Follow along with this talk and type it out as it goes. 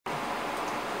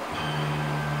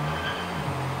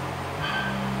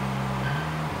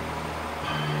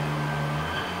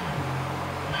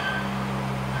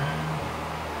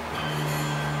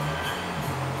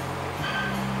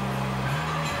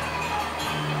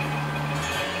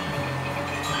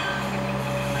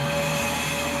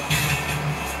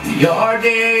You're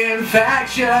the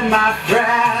infection, my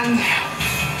friend.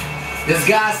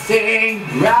 Disgusting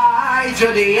right to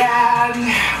the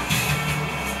end.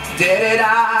 Did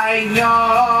I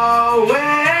know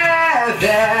it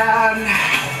then?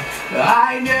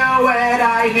 I knew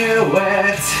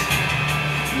it.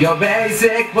 You're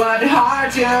basic but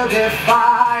hard to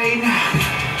define.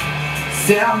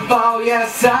 Simple yet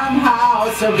somehow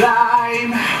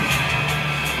sublime.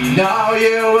 Now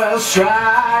you will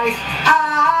strike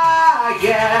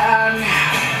again.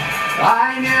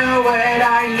 I knew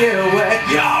it.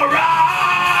 You're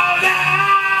wrong,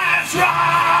 that's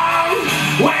wrong.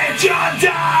 With your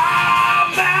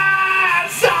dumb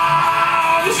ass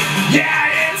songs.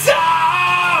 Yeah, it's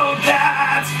all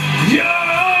that you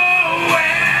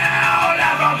will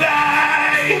ever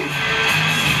be.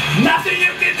 Nothing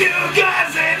you can do,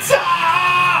 'cause it's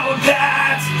all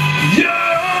that you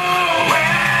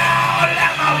will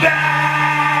ever be.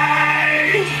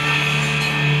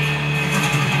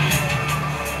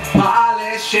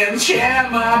 Polish and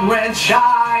shimmer and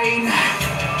shine,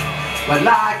 but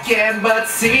lacking but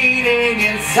seeding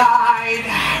inside.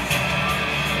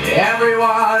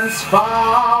 Everyone's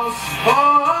falls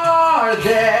for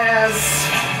this.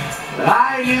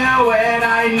 I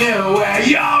knew it.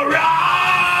 You're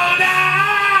wrong,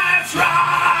 that's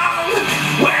wrong.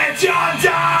 With your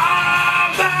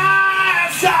dumb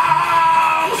ass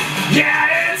songs.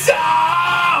 Yeah, it's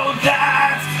all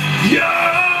that you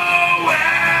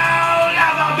will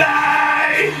ever be.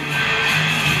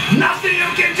 Nothing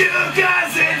you can do,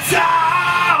 'cause it's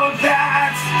all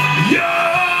that you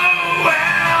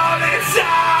will. It's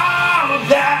all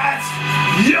that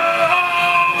you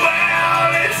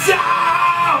will. It's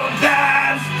all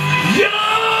that you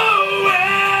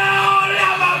will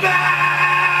ever be.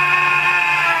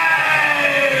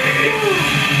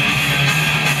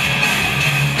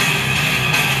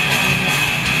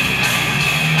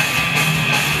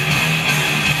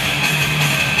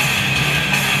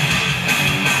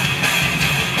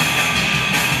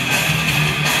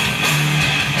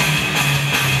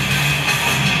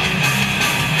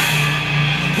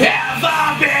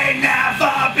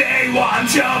 Never be one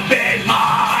to be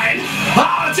mine.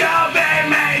 Oh, to be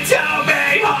made to be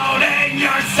holding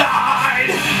your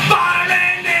side.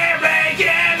 Falling near,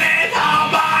 breaking it all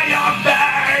by your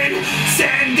pain.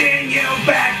 Sending you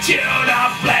back to the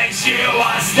place you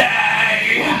will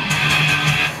stay.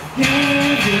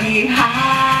 Here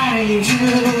behind you,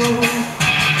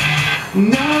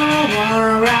 no one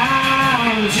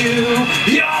around you.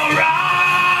 You're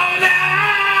wrong,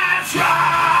 that's wrong.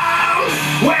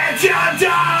 With your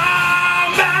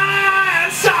dumb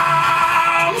ass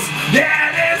songs.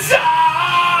 Yeah, it's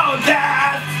all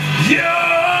that you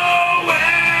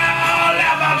will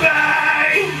ever be.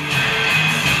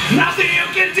 Nothing you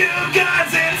can do,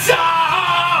 'cause it's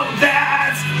all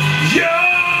that you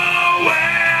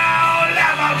will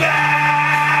ever be.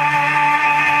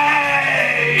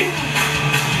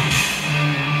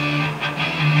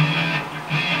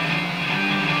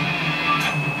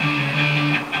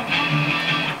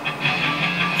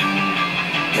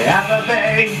 Ever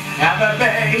be, ever be,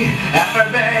 ever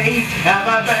be,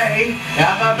 ever be,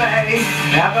 ever be,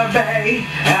 ever be,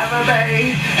 ever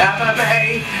be, ever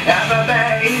be, ever be.